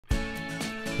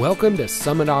Welcome to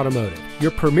Summit Automotive, your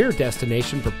premier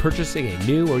destination for purchasing a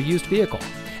new or used vehicle.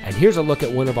 And here's a look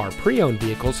at one of our pre-owned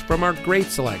vehicles from our great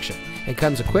selection. It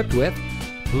comes equipped with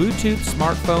Bluetooth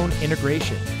smartphone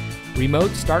integration,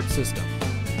 remote start system,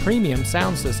 premium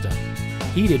sound system,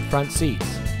 heated front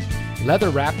seats,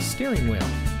 leather-wrapped steering wheel,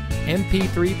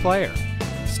 MP3 player,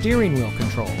 steering wheel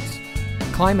controls,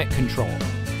 climate control,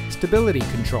 stability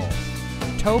control,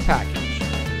 tow package,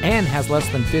 and has less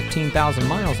than 15,000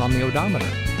 miles on the odometer.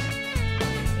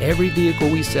 Every vehicle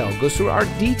we sell goes through our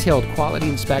detailed quality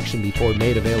inspection before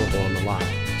made available on the lot,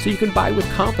 so you can buy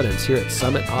with confidence here at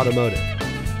Summit Automotive.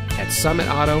 At Summit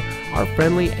Auto, our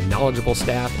friendly and knowledgeable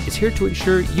staff is here to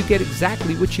ensure you get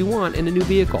exactly what you want in a new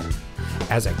vehicle.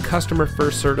 As a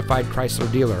customer-first certified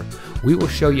Chrysler dealer, we will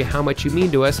show you how much you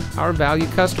mean to us, our valued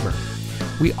customer.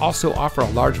 We also offer a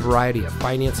large variety of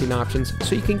financing options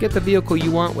so you can get the vehicle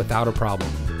you want without a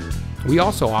problem. We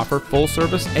also offer full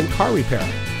service and car repair,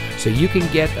 so you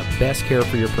can get the best care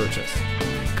for your purchase.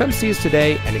 Come see us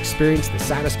today and experience the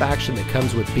satisfaction that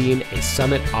comes with being a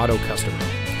Summit Auto customer.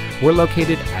 We're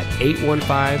located at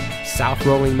 815 South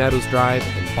Rolling Meadows Drive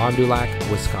in Fond du Lac,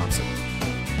 Wisconsin.